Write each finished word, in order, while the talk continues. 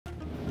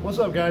What's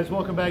up, guys?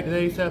 Welcome back to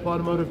the ASAP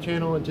Automotive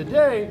channel, and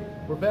today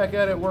we're back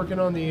at it working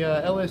on the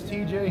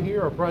LSTJ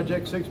here, or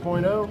Project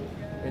 6.0,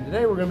 and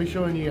today we're going to be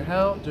showing you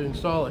how to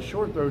install a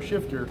short throw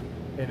shifter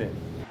in it.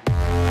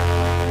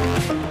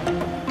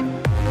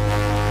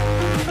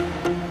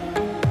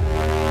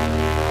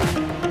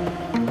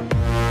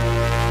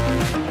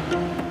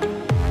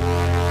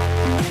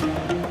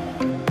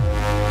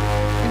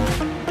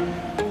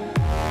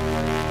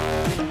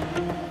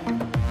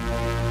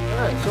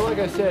 So like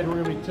I said,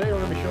 today we're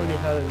going to be showing you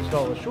how to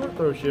install a short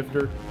throw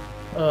shifter.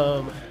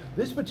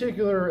 This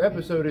particular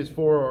episode is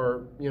for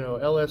our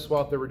LS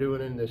swap that we're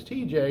doing in this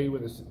TJ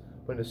with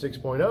putting a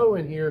 6.0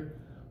 in here.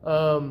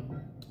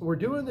 We're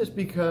doing this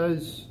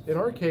because in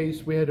our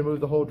case we had to move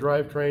the whole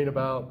drivetrain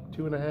about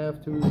 2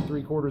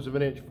 3/4 of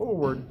an inch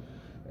forward,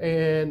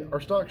 and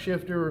our stock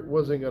shifter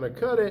wasn't going to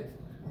cut it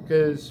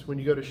because when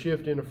you go to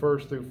shift into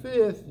first through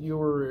fifth, you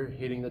were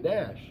hitting the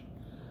dash.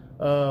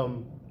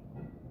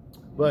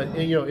 But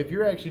if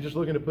you're actually just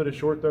looking to put a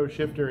short throw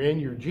shifter in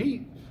your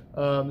Jeep,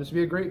 this would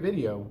be a great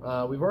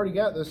video. We've already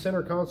got the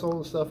center console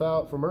and stuff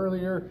out from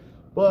earlier,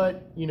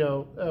 but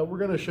we're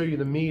going to show you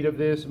the meat of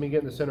this. I mean,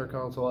 getting the center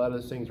console out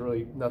of this thing's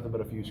really nothing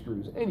but a few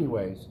screws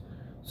anyways.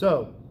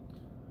 So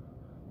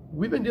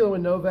we've been dealing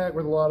with Novak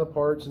with a lot of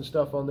parts and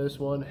stuff on this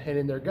one, and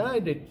in their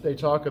guide they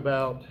talk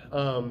about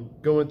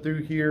going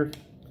through here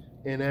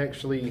and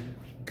actually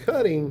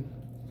cutting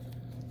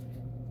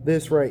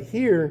this right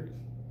here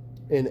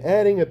and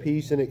adding a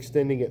piece and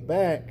extending it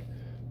back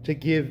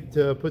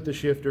to put the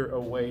shifter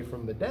away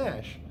from the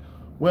dash.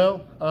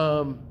 Well,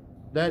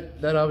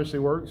 that obviously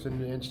works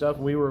and stuff.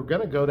 We were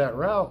gonna go that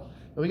route,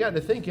 and we got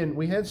to thinking,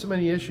 we had so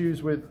many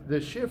issues with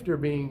this shifter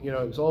being,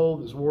 it's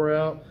old, it's wore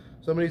out.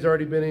 Somebody's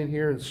already been in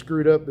here and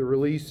screwed up the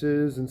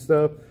releases and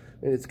stuff,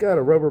 and it's got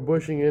a rubber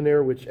bushing in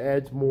there, which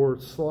adds more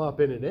slop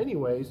in it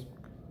anyways.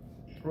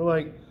 We're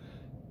like,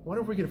 what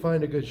if we could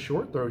find a good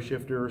short throw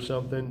shifter or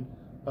something,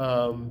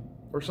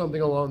 or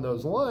something along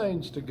those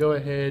lines to go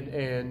ahead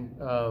and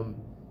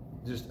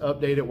just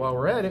update it while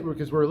we're at it,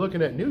 because we're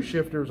looking at new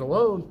shifters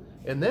alone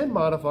and then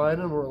modifying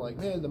them. We're like,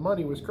 man, the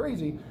money was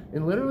crazy.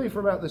 And literally for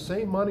about the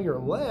same money or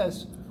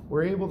less,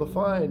 we're able to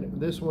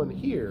find this one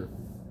here.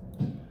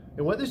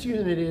 And what this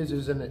unit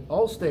is an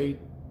Allstate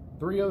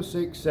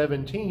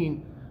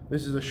 30617.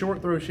 This is a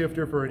short throw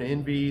shifter for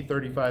an NV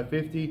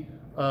 3550.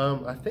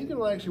 I think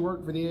it'll actually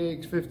work for the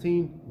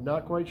AX15,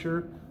 not quite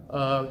sure.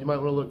 You might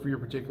want to look for your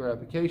particular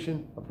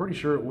application. I'm pretty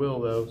sure it will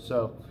though.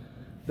 So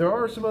there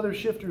are some other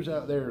shifters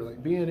out there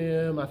like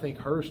B&M, I think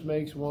Hurst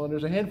makes one.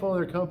 There's a handful of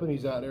other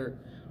companies out there.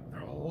 They're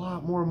a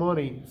lot more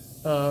money.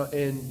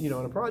 And in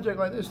a project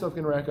like this, stuff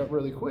can rack up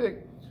really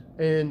quick.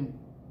 And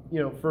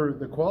for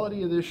the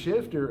quality of this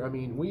shifter, I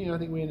mean, I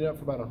think we ended up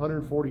for about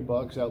 140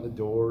 bucks out the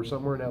door,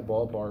 somewhere in that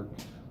ballpark,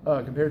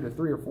 compared to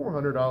 $300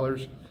 or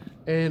 $400.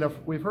 And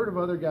we've heard of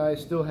other guys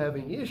still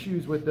having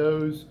issues with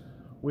those,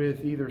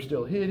 with either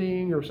still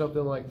hitting or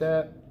something like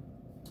that.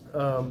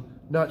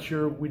 Not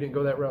sure, we didn't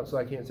go that route, so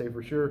I can't say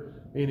for sure.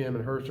 B&M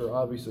and Hurst are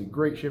obviously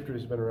great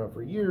shifters, been around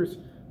for years.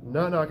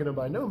 Not knocking them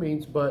by no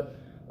means, but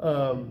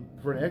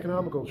for an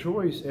economical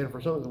choice and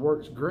for something that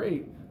works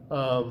great,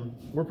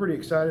 we're pretty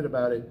excited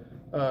about it.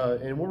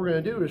 And what we're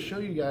going to do is show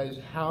you guys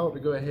how to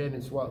go ahead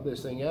and swap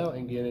this thing out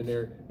and get in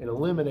there and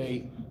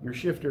eliminate your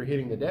shifter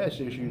hitting the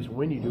dash issues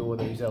when you do one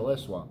of these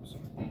LS swaps.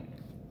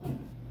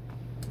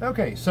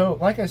 Okay, so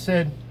like I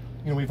said,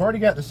 we've already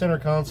got the center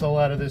console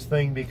out of this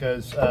thing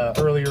because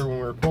earlier when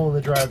we were pulling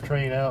the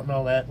drivetrain out and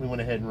all that, we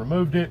went ahead and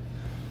removed it.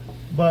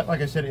 But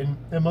like I said,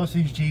 in most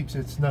of these Jeeps,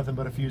 it's nothing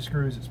but a few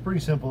screws. It's pretty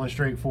simple and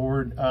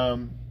straightforward.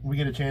 We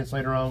get a chance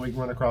later on, we can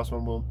run across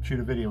one, we'll shoot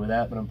a video with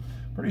that, but I'm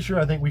pretty sure,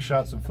 I think we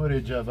shot some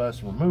footage of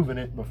us removing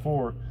it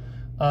before.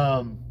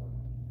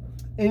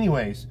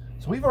 Anyways,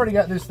 so we've already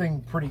got this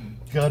thing pretty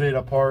gutted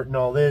apart and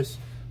all this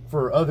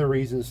for other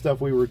reasons,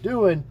 stuff we were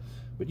doing,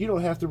 but you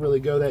don't have to really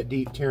go that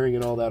deep tearing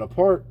and all that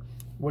apart.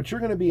 What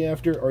you're going to be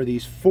after are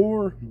these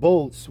 4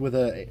 bolts with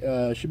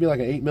a, should be like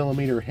an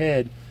 8mm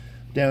head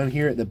down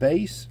here at the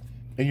base.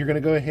 And you're going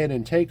to go ahead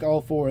and take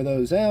all 4 of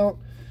those out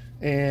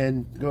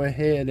and go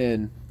ahead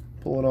and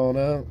pull it on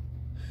out.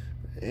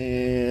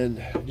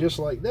 And just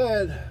like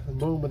that,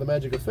 boom, with the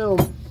magic of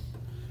film,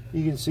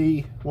 you can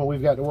see what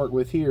we've got to work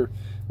with here.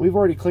 We've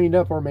already cleaned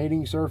up our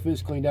mating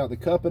surface, cleaned out the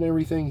cup and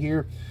everything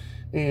here.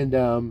 And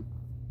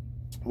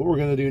what we're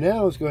going to do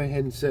now is go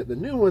ahead and set the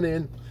new one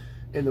in.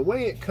 And the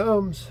way it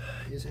comes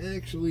is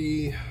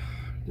actually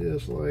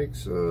just like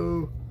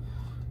so.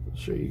 I'll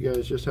show you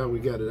guys just how we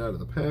got it out of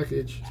the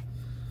package.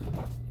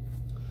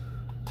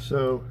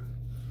 So,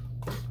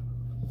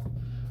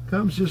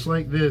 comes just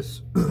like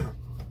this.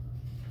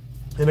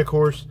 And of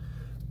course,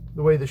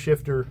 the way the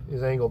shifter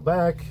is angled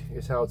back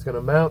is how it's going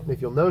to mount. And if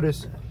you'll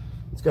notice,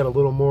 it's got a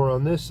little more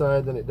on this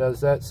side than it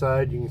does that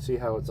side. You can see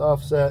how it's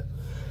offset.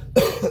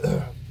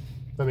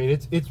 I mean,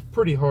 it's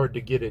pretty hard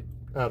to get it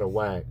out of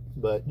whack,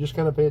 but just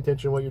kind of pay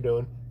attention to what you're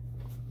doing.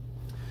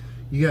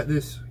 You got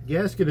this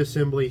gasket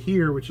assembly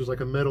here, which is like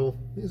a metal,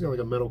 I think it's got like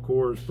a metal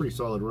core, it's pretty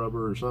solid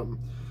rubber or something.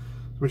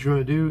 So what you're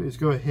going to do is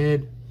go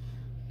ahead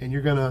and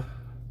you're going to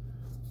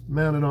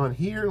mount it on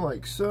here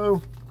like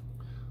so.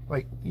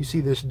 Like you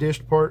see this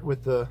dished part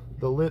with the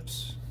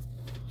lips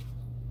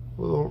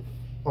little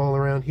all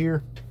around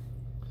here.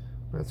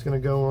 That's going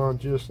to go on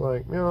just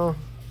like, you know,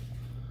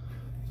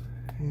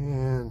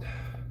 and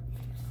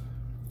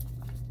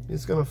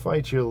it's going to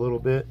fight you a little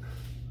bit,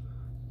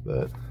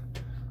 but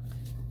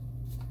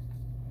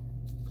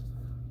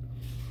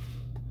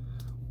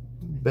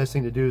best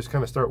thing to do is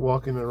kind of start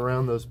walking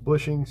around those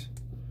bushings.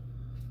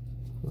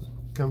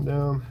 Come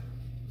down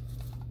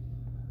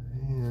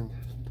and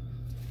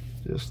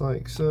just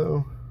like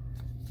so.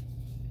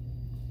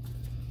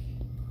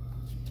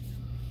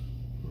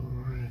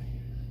 Alright.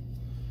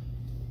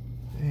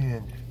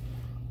 And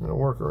I'm going to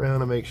work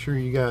around and make sure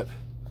you got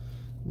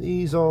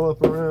these all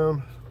up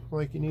around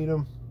like you need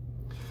them.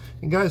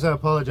 And guys, I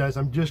apologize.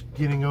 I'm just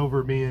getting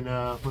over being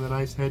with a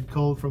nice head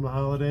cold from the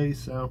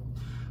holidays, so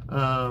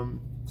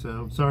I'm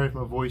sorry if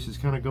my voice is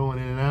kind of going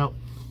in and out.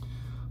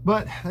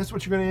 But that's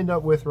what you're going to end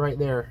up with right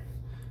there.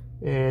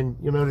 And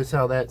you'll notice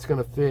how that's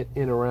going to fit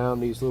in around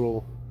these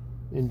little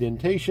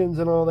indentations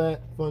and all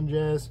that fun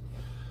jazz.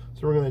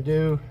 So what we're going to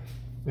do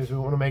is we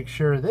want to make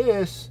sure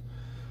this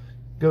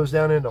goes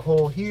down in the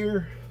hole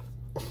here.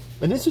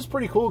 And this is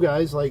pretty cool,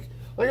 guys. Like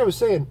I was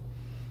saying,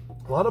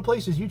 a lot of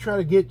places you try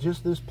to get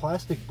just this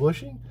plastic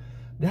bushing,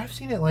 I've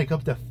seen it like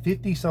up to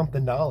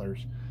 $50-something.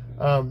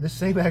 This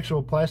same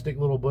actual plastic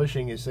little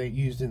bushing is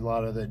used in a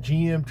lot of the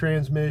GM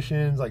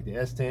transmissions, like the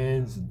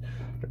S10s,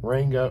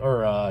 Rango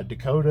or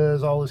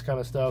Dakotas, all this kind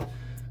of stuff.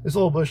 This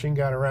little bushing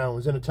got around. It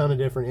was in a ton of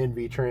different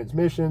NV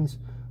transmissions.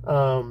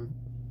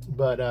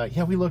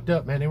 Yeah, we looked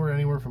up, man. They were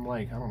anywhere from,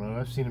 like, I don't know,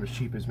 I've seen them as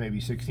cheap as maybe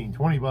 16,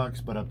 20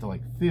 bucks, but up to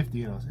like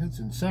 50. And it's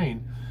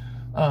insane.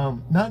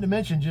 Not to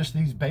mention just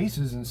these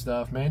bases and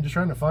stuff, man. Just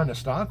trying to find a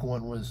stock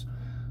one was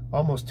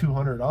almost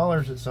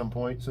 $200 at some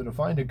point. So to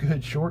find a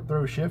good short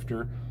throw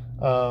shifter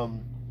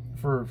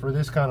for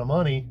this kind of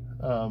money,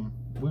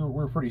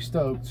 we're pretty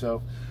stoked.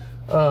 So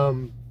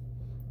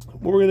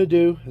what we're gonna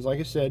do is, like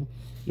I said,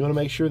 you want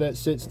to make sure that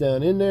sits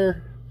down in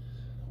there,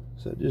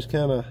 so just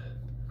kind of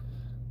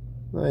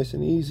nice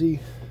and easy,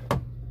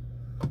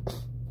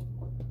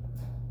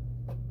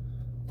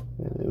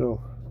 and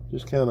it'll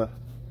just kind of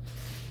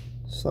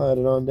slide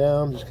it on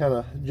down, just kind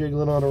of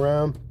jiggling on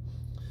around,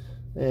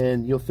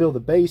 and you'll feel the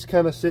base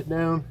kind of sit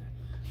down,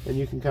 and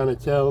you can kind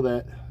of tell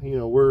that, you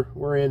know,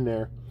 we're in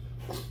there.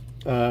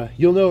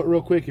 You'll know it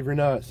real quick if you're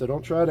not, so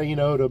don't try to, you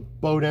know, to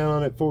bow down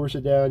on it, force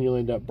it down. You'll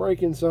end up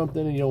breaking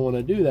something, and you don't want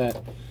to do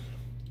that.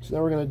 So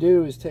now we're going to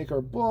do is take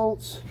our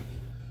bolts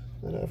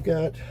that I've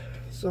got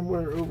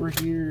somewhere over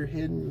here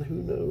hidden. Who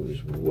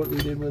knows what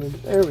we did with them.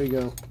 There we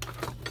go.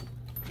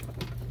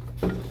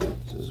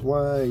 This is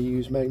why I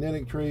use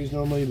magnetic trays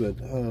normally, but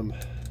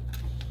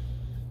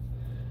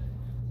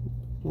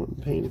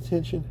wasn't paying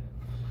attention.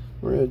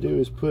 What we're going to do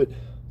is put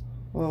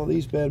all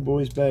these bad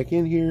boys back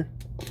in here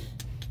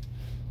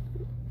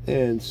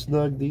and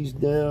snug these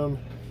down.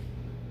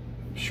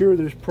 I'm sure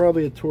there's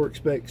probably a torque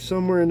spec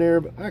somewhere in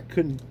there, but I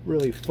couldn't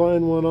really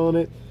find one on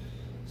it.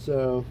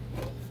 So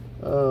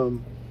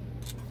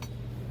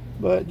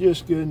but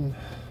just good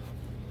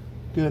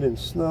and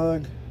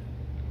snug.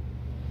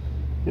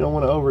 You don't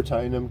want to over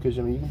tighten them, because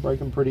I mean you can break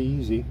them pretty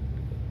easy.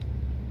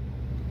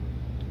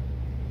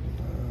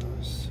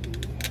 Let's see.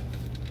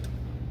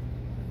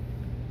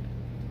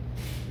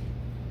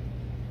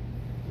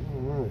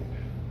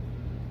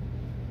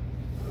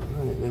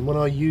 And what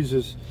I'll use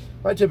is,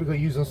 I typically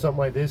use on something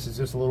like this is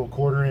just a little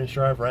 1/4-inch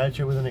drive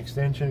ratchet with an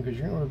extension, because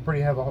you're going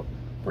to have a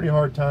pretty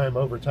hard time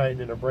over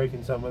tightening or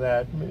breaking some of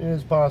that. I mean, it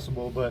is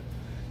possible, but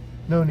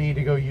no need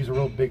to go use a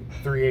real big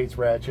 3/8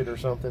 ratchet or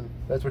something.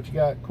 That's what you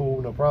got,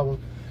 cool, no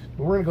problem.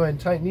 But we're going to go ahead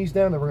and tighten these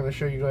down, then we're going to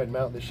show you go ahead and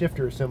mount the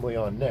shifter assembly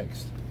on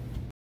next.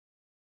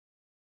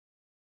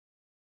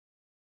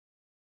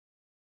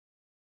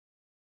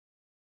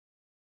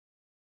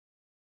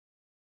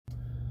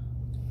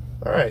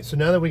 All right, so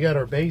now that we got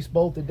our base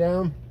bolted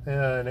down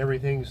and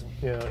everything's,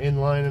 you know, in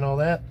line and all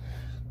that,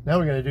 now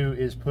what we're going to do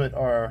is put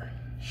our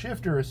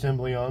shifter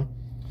assembly on.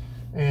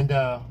 And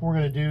what we're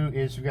going to do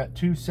is, we've got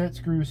 2 set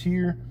screws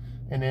here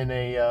and then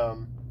a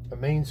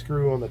main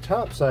screw on the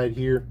top side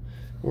here.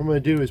 What we're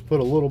going to do is put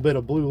a little bit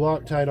of blue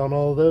Loctite on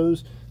all of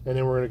those, and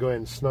then we're going to go ahead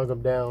and snug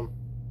them down.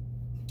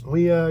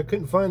 We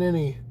couldn't find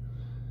any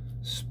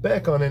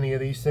spec on any of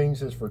these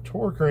things as for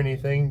torque or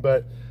anything,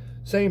 but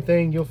same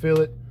thing, you'll feel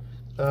it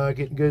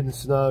getting good and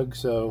snug,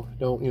 so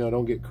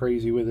don't get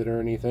crazy with it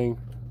or anything.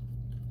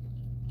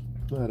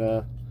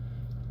 But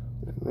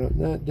run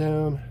that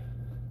down,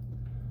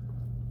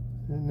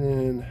 and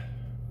then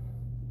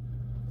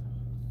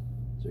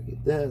so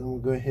get that, and we'll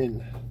go ahead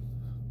and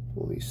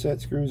pull these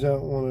set screws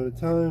out one at a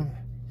time.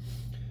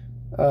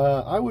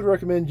 I would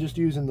recommend just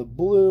using the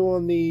blue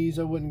on these.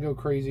 I wouldn't go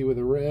crazy with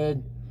the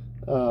red,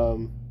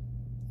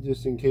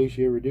 just in case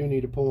you ever do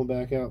need to pull them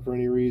back out for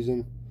any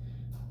reason.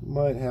 You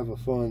might have a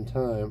fun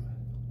time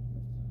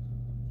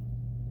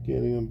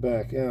getting them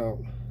back out.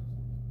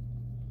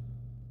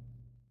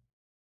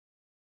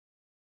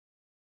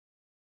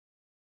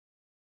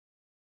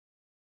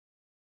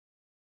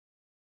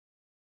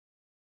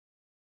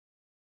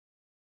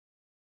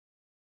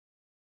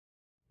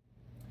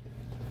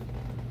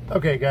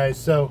 Okay guys,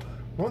 so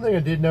one thing I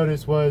did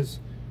notice was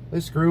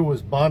this screw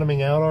was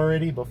bottoming out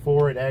already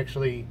before it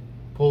actually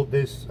pulled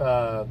this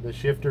the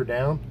shifter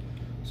down.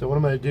 So what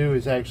I'm going to do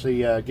is actually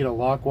get a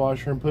lock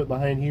washer and put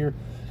behind here,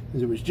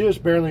 because it was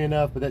just barely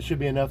enough, but that should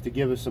be enough to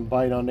give us some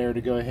bite on there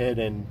to go ahead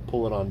and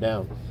pull it on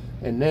down.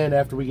 And then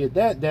after we get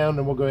that down,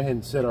 then we'll go ahead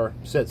and set our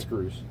set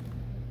screws.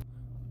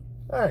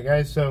 Alright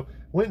guys, so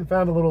went and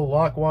found a little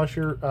lock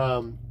washer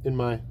in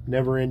my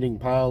never-ending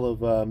pile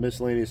of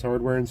miscellaneous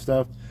hardware and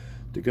stuff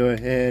to go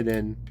ahead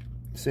and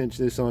cinch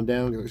this on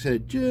down. Like I said,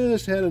 it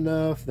just had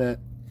enough that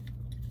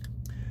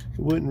it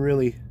wouldn't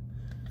really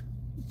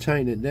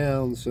tighten it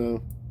down,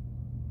 so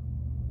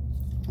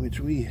which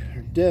we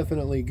are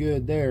definitely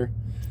good there.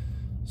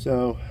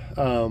 So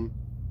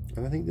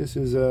I think this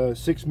is a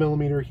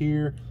 6mm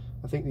here.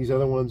 I think these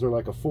other ones are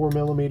like a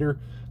 4mm.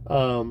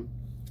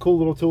 Cool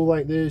little tool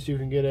like this you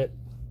can get at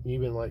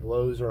even like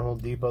Lowe's or Home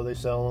Depot. They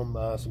sell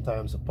them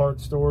sometimes at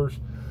parts stores.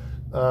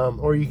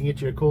 Or you can get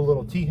you a cool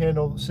little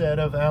T-handle set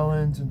of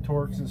Allens and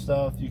Torx and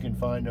stuff. You can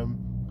find them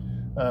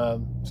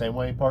same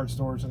way parts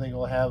stores I think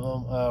will have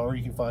them, or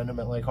you can find them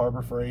at like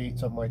Harbor Freight,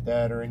 something like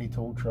that, or any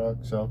tool truck.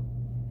 So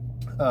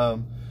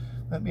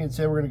that being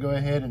said, we're going to go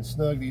ahead and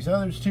snug these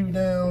others two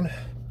down,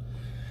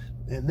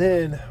 and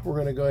then we're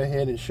going to go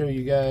ahead and show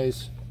you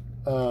guys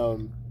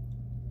cool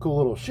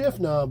little shift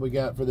knob we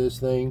got for this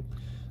thing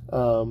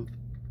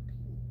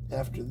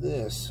after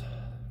this.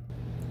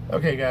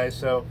 Okay guys,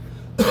 so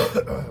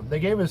they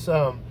gave us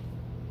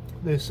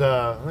this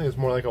I think it's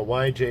more like a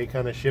YJ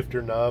kind of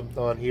shifter knob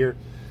on here,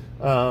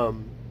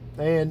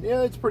 and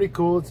yeah, it's pretty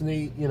cool, it's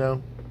neat, you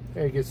know,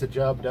 it gets the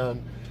job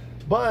done.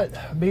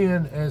 But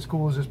being as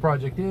cool as this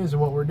project is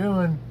and what we're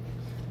doing,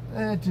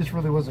 it just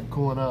really wasn't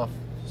cool enough,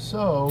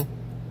 so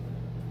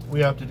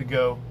we opted to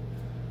go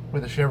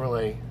with a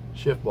Chevrolet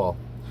shift ball.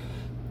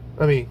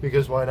 I mean,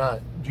 because why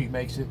not? Jeep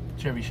makes it,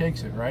 Chevy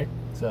shakes it, right?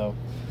 So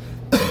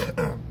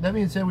that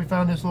being said, we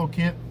found this little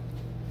kit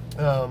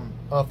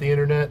off the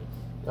internet.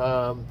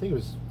 I think it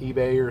was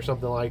eBay or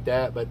something like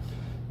that, but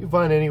you can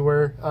find it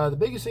anywhere. The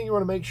biggest thing you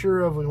want to make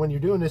sure of when you're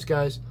doing this,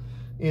 guys,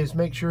 is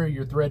make sure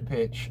your thread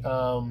pitch.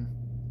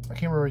 I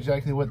can't remember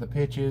exactly what the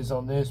pitch is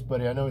on this,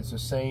 but I know it's the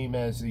same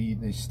as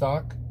the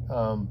stock.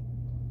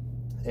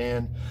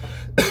 And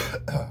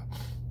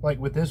like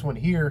with this one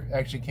here,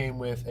 actually came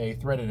with a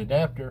threaded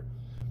adapter.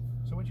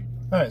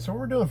 Alright, so what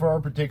we're doing for our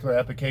particular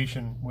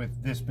application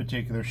with this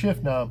particular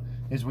shift knob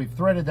is we've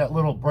threaded that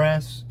little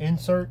brass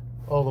insert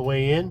all the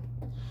way in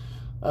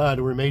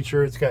to make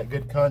sure it's got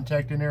good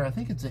contact in there. I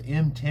think it's an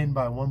M10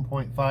 by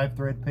 1.5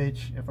 thread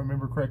pitch, if I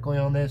remember correctly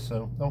on this,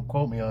 so don't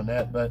quote me on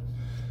that. But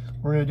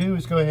what we're going to do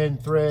is go ahead and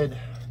thread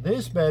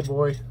this bad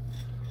boy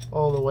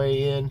all the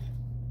way in,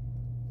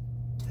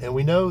 and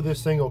we know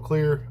this thing will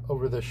clear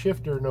over the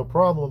shifter no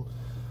problem,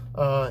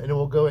 and then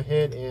we'll go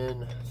ahead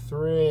and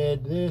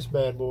thread this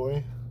bad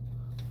boy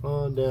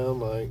on down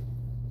like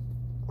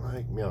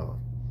meow.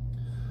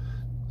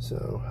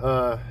 So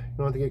you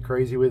don't have to get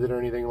crazy with it or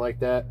anything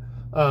like that.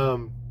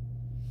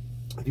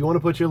 If you want to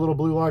put your little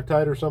blue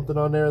Loctite or something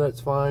on there,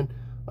 that's fine.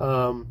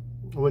 I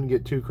wouldn't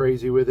get too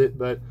crazy with it,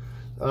 but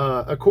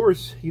of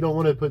course you don't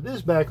want to put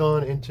this back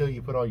on until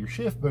you put all your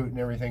shift boot and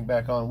everything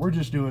back on. We're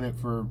just doing it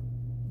for,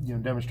 you know,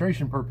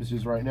 demonstration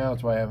purposes right now.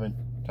 That's why I haven't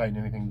tightened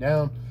anything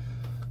down,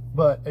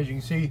 but as you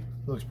can see, it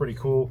looks pretty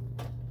cool.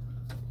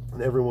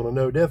 And everyone will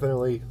know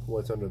definitely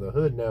what's under the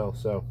hood now.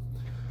 So,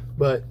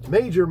 but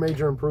major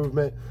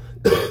improvement.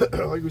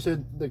 Like we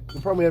said, the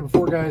problem we had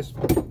before, guys,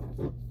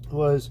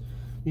 was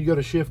you go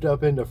to shift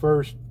up into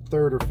first,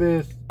 third, or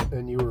fifth,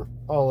 and you were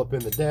all up in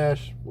the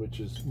dash, which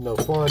is no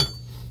fun.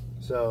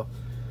 So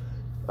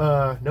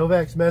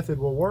Novak's method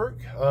will work,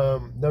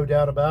 no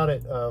doubt about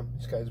it.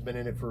 This guy's been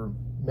in it for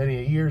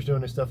many years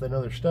doing this stuff. They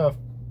know their stuff.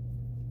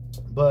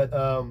 But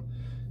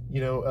you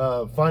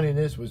know, finding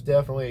this was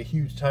definitely a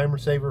huge timer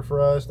saver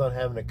for us, not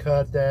having to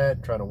cut that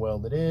and trying to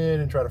weld it in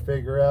and try to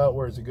figure out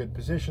where's a good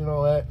position and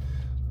all that.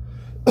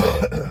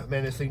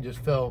 Man, this thing just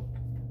fell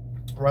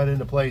right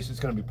into place. It's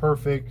going to be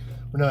perfect.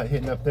 We're not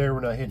hitting up there, we're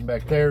not hitting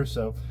back there.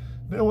 So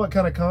depending on what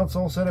kind of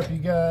console setup you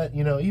got,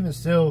 you know, even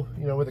still,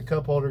 you know, with a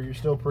cup holder, you're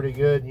still pretty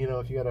good, you know,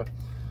 if you got to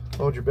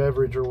hold your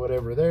beverage or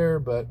whatever there.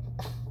 But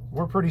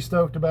we're pretty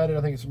stoked about it.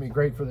 I think it's going to be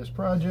great for this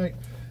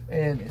project,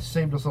 and it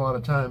saved us a lot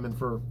of time, and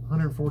for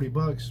 140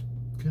 bucks,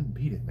 couldn't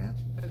beat it, man.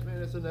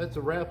 That's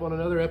a wrap on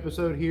another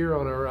episode here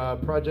on our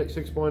Project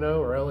 6.0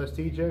 or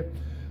LSTJ.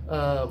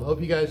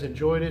 Hope you guys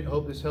enjoyed it.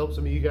 Hope this helps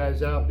some of you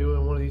guys out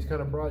doing one of these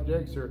kind of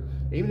projects, or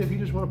even if you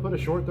just want to put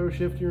a short throw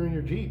shifter in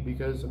your Jeep,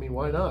 because I mean,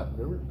 why not?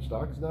 Remember,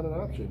 stock is not an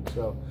option.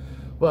 So,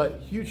 but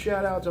huge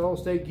shout out to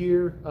Allstate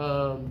Gear.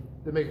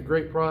 They make a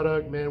great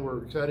product, man.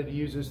 We're excited to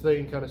use this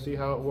thing, kind of see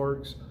how it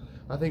works.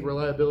 I think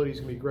reliability is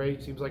gonna be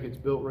great. Seems like it's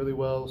built really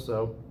well.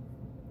 So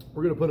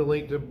we're gonna put a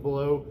link to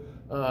below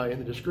in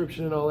the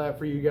description and all that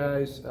for you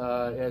guys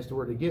as to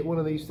where to get one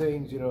of these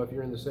things, you know, if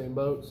you're in the same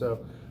boat.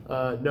 So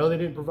no, they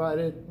didn't provide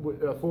it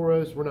for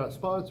us. We're not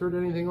sponsored or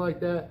anything like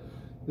that.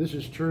 this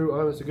is true,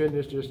 honest to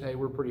goodness, just, hey,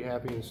 we're pretty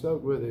happy and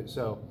stoked with it.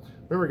 So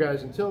remember,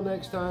 guys, until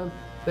next time,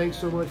 thanks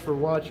so much for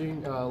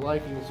watching.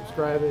 Liking and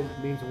subscribing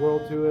means the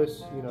world to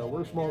us. You know,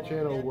 we're a small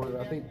channel.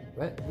 I think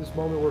at this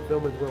moment we're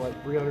filming, we're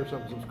like 300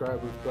 something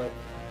subscribers, but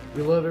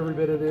we love every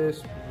bit of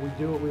this. We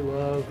do what we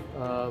love.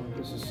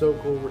 This is so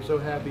cool. We're so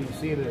happy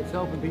seeing it. It's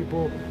helping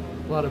people.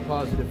 A lot of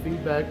positive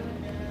feedback.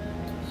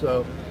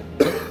 So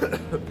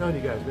I'm telling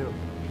you guys, man,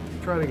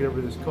 I'm trying to get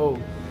over this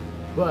cold.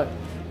 But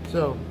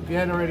so if you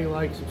hadn't already,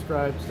 like,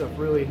 subscribe, stuff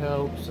really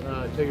helps.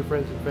 Tell your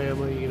friends and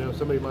family, you know,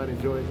 somebody might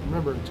enjoy it.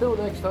 Remember, until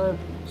next time,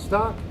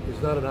 stock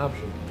is not an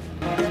option.